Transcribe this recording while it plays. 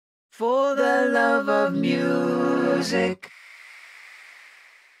for the love of music.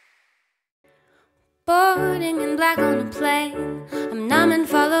 Boarding in black on a plane, I'm numb and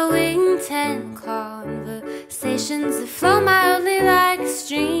following 10 conversations that flow mildly like a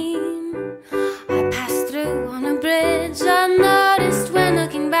stream. I pass through on a bridge unnoticed when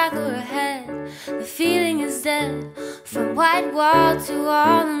looking back or ahead. The feeling is dead, from white wall to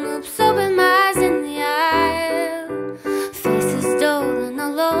wall, and loops open my eyes in the aisle. Faces dull and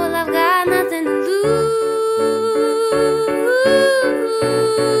alone, I've got nothing to lose.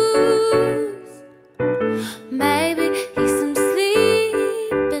 Maybe he's some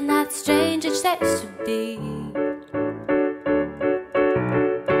sleep in that strange itch that used to be.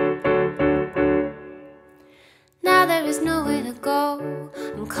 Now there is nowhere to go.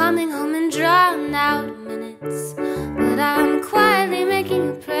 I'm coming home and drown out of minutes, but I'm quietly making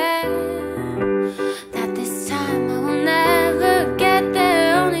a prayer that this time I will never get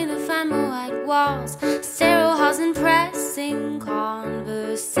there, only to find more white walls, sterile halls, and pressing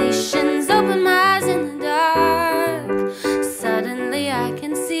conversations. Open my eyes in the dark. Suddenly I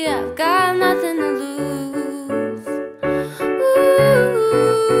can see I've got nothing to lose.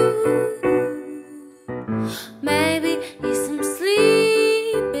 Maybe some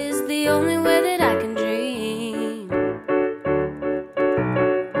sleep is the only way that I can dream.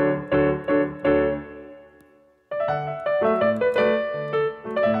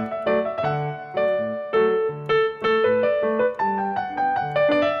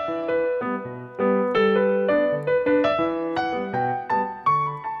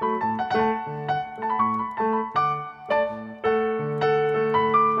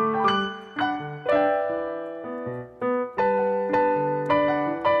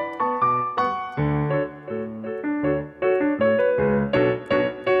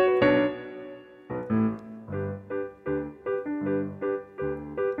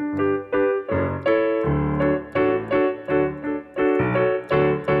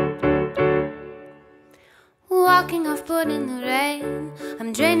 Walking off board in the rain,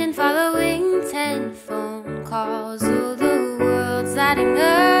 I'm drained and following 10 phone calls. Oh, the world's lighting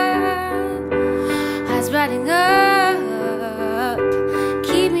up, eyes brighting up.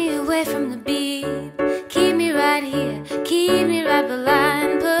 Keep me away from the beep, keep me right here, keep me right below.